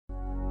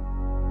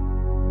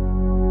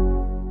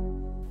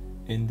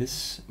In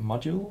this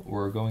module,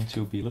 we're going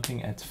to be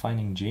looking at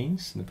finding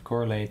genes that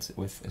correlate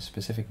with a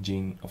specific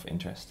gene of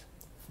interest.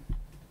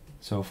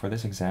 So for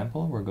this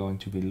example, we're going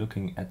to be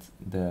looking at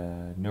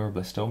the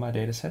neuroblastoma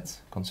dataset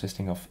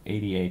consisting of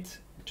 88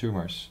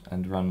 tumors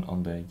and run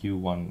on the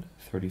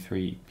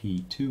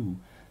U133P2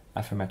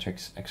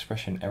 Affymetrix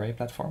expression array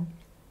platform.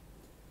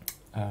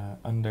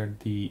 Under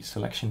the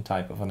selection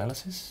type of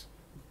analysis,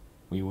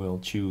 we will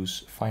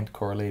choose find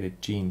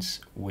correlated genes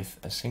with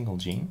a single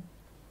gene.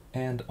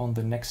 And on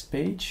the next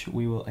page,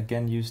 we will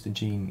again use the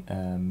gene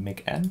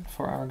MIC-N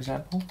for our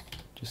example.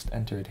 Just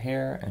enter it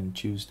here and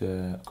choose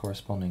the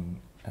corresponding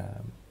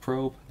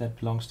probe that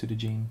belongs to the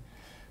gene.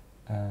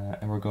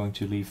 And we're going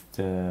to leave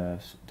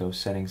those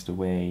settings the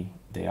way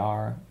they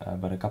are,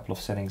 but a couple of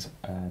settings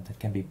that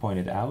can be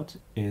pointed out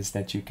is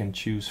that you can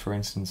choose, for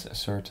instance, a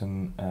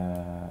certain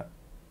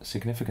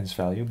significance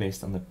value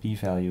based on the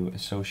p-value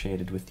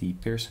associated with the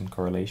Pearson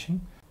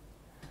correlation.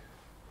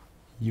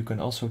 You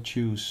can also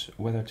choose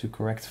whether to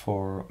correct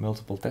for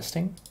multiple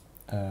testing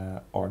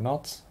or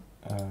not,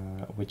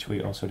 which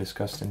we also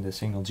discussed in the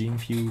single gene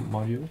view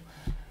module,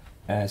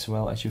 as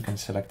well as you can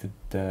select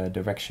the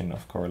direction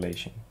of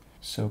correlation.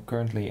 So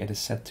currently it is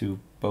set to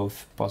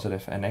both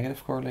positive and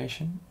negative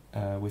correlation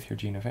with your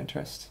gene of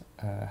interest.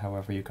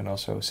 However, you can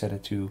also set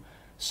it to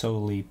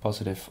solely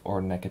positive or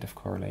negative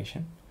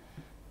correlation.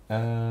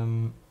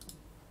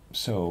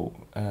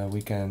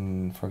 We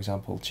can, for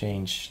example,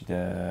 change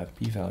the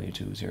p-value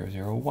to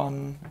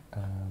 0.001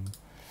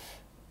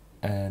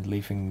 and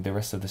leaving the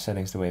rest of the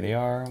settings the way they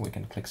are. We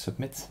can click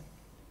submit.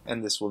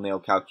 And this will now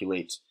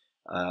calculate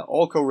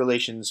all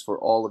correlations for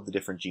all of the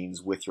different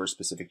genes with your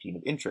specific gene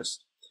of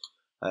interest.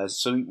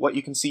 So what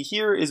you can see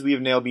here is we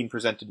have now been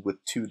presented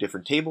with two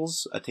different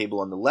tables. A table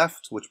on the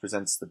left, which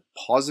presents the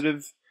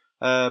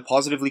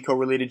positively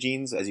correlated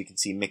genes. As you can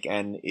see,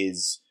 MIC-N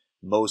is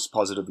most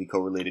positively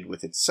correlated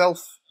with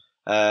itself.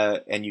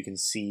 And you can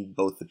see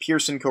both the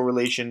Pearson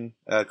correlation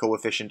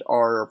coefficient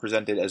R are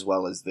presented, as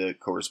well as the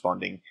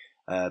corresponding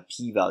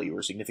p-value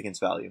or significance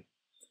value.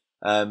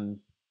 So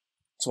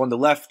on the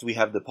left, we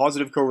have the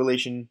positive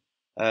correlation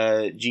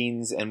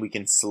genes, and we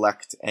can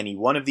select any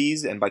one of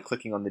these, and by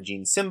clicking on the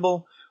gene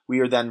symbol,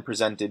 we are then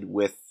presented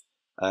with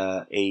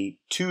a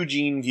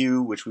two-gene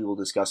view, which we will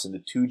discuss in the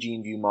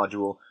two-gene view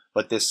module,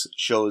 but this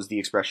shows the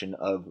expression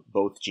of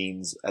both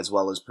genes as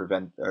well as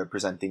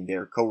presenting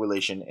their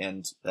correlation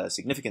and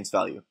significance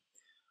value.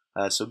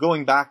 So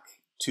going back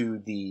to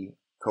the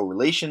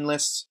correlation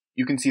lists,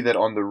 you can see that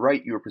on the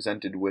right you are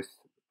presented with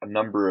a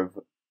number of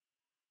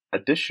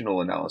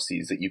additional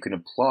analyses that you can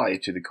apply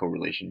to the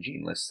correlation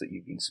gene lists that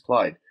you've been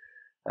supplied.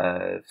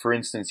 For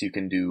instance, you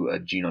can do a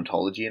gene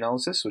ontology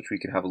analysis, which we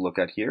can have a look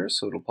at here.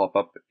 So it'll pop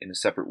up in a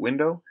separate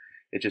window.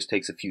 It just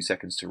takes a few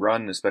seconds to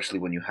run, especially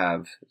when you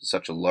have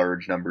such a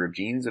large number of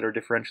genes that are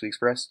differentially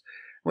expressed.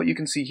 What you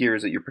can see here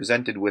is that you're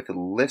presented with a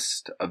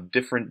list of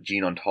different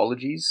gene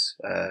ontologies,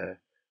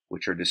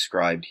 which are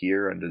described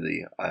here under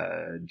the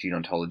gene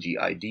ontology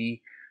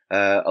ID,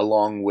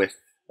 along with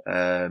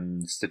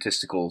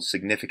statistical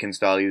significance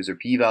values or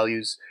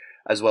p-values,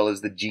 as well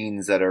as the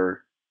genes that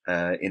are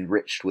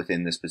enriched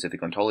within the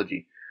specific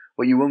ontology.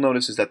 What you will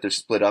notice is that they're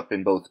split up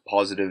in both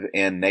positive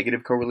and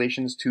negative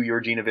correlations to your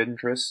gene of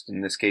interest.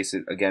 In this case,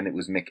 again, it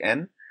was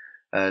MIC-N.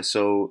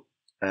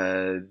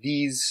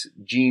 These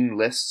gene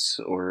lists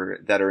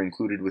that are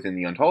included within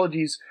the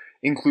ontologies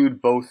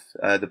include both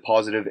the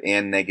positive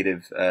and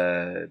negative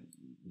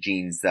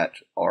genes that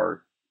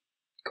are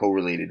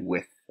correlated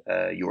with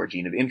your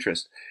gene of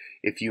interest.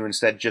 If you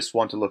instead just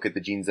want to look at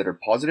the genes that are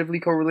positively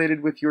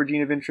correlated with your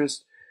gene of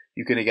interest,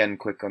 you can again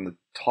click on the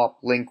top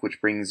link, which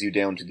brings you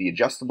down to the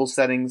adjustable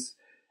settings.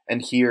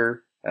 And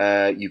here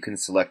you can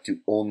select to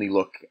only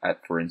look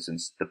at, for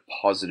instance, the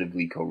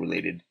positively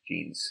correlated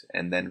genes,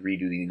 and then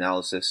redo the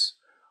analysis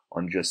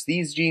on just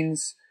these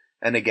genes.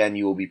 And again,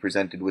 you will be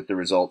presented with the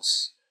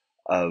results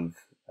of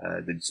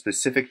the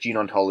specific gene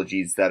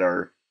ontologies that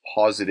are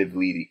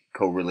positively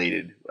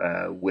correlated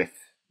with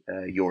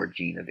your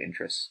gene of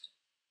interest.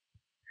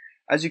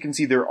 As you can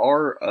see, there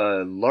are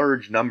a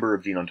large number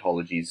of gene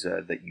ontologies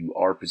that you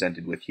are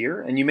presented with here,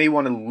 and you may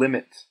want to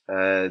limit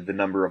the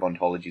number of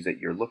ontologies that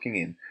you're looking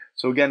in.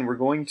 So again, we're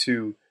going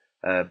to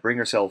bring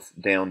ourselves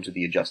down to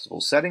the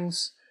adjustable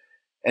settings,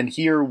 and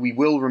here we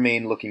will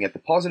remain looking at the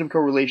positive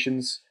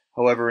correlations.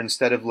 However,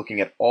 instead of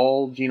looking at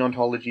all gene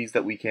ontologies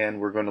that we can,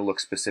 we're going to look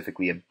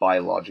specifically at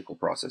biological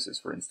processes,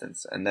 for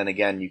instance. And then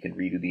again, you can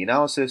redo the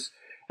analysis,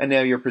 and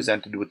now you're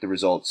presented with the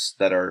results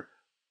that are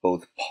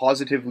both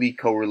positively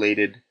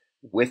correlated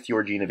with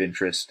your gene of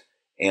interest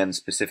and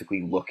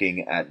specifically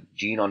looking at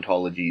gene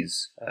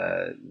ontologies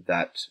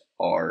that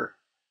are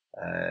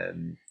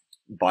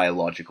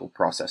biological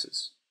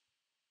processes.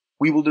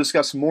 We will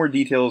discuss more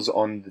details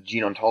on the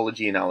gene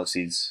ontology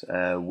analyses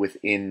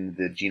within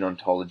the gene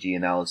ontology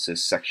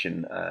analysis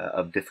section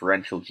of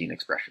differential gene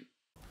expression.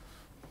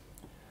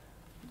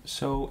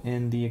 So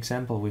in the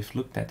example we've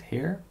looked at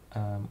here,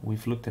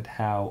 we've looked at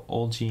how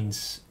all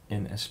genes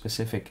in a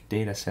specific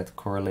data set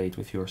correlate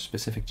with your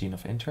specific gene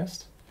of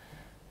interest.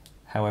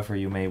 However,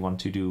 you may want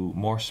to do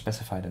more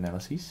specified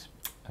analyses.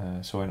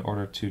 So in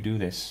order to do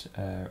this,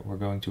 we're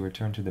going to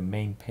return to the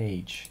main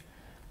page,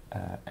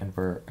 and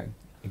we're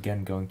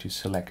again going to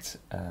select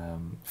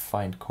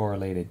find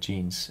correlated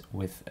genes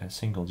with a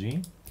single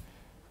gene,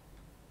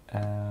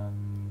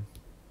 and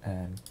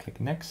click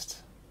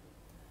next.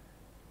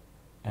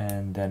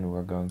 And then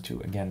we're going to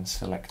again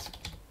select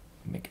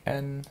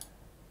MIC-N,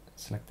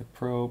 select the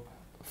probe.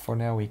 For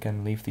now we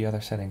can leave the other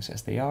settings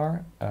as they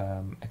are,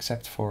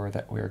 except for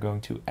that we're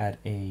going to add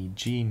a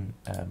gene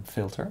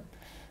filter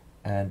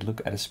and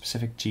look at a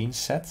specific gene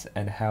set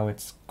and how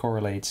it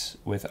correlates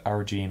with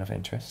our gene of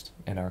interest,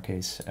 in our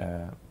case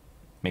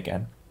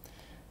MIC-N.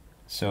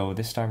 So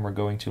this time we're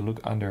going to look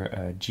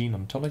under gene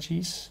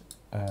ontologies,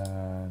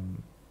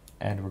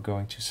 and we're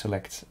going to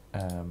select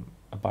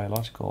a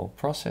biological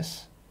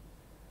process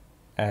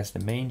as the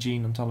main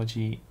gene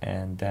ontology,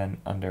 and then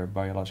under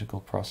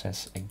biological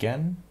process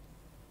again,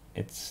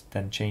 it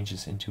then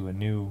changes into a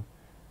new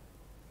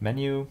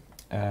menu,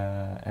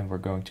 and we're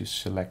going to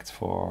select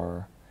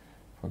for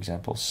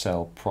example,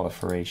 cell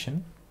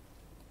proliferation.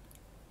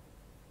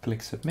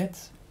 Click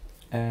submit,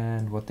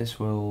 and what this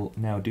will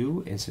now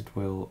do is it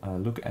will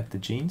look at the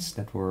genes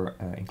that were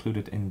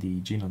included in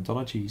the gene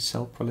ontology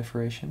cell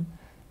proliferation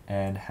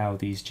and how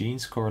these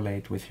genes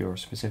correlate with your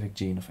specific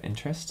gene of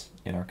interest,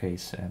 in our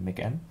case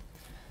MIC-N.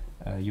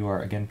 You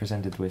are again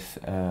presented with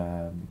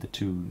the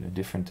two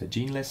different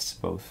gene lists,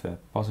 both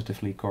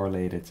positively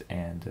correlated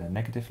and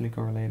negatively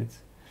correlated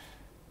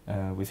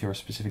with your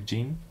specific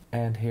gene.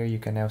 And here you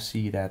can now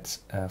see that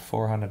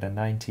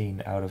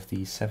 419 out of the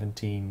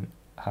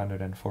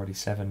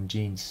 1747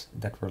 genes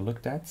that were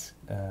looked at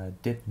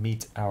did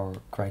meet our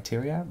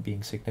criteria,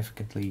 being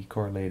significantly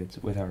correlated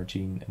with our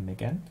gene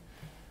MIC-N.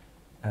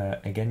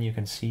 Again, you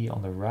can see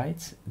on the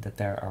right that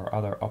there are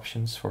other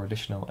options for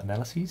additional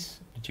analyses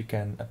that you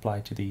can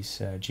apply to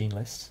these gene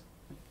lists.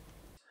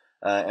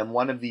 And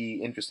one of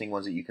the interesting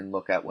ones that you can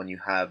look at when you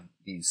have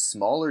these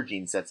smaller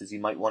gene sets is you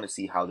might want to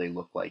see how they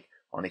look like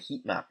on a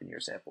heat map in your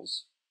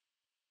samples.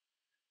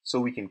 So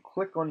we can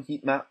click on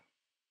heat map,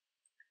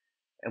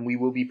 and we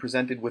will be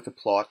presented with a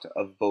plot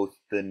of both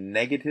the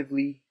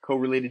negatively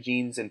correlated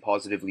genes and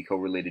positively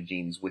correlated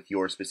genes with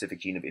your specific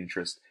gene of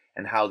interest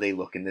and how they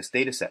look in this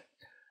data set.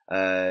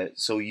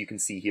 So you can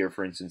see here,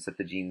 for instance, that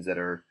the genes that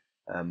are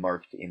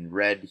marked in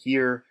red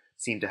here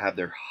seem to have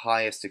their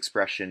highest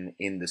expression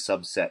in the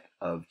subset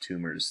of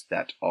tumors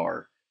that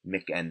are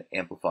MIC-N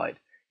amplified.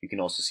 You can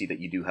also see that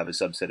you do have a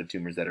subset of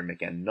tumors that are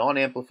MIC-N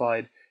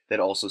non-amplified that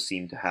also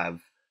seem to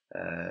have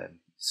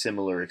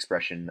similar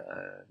expression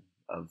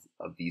of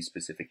these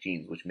specific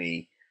genes, which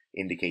may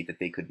indicate that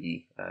they could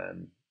be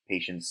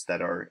patients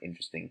that are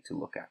interesting to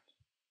look at.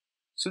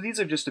 So these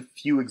are just a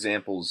few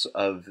examples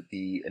of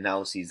the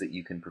analyses that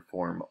you can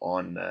perform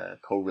on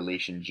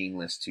correlation gene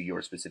lists to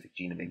your specific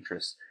gene of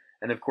interest.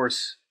 And of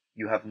course,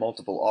 you have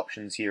multiple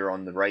options here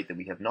on the right that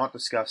we have not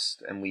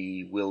discussed, and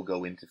we will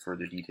go into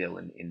further detail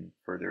in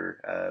further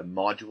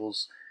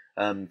modules.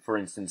 For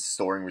instance,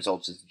 storing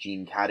results as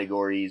gene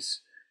categories,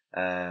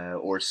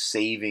 or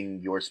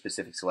saving your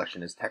specific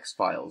selection as text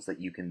files that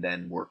you can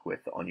then work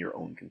with on your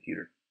own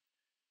computer.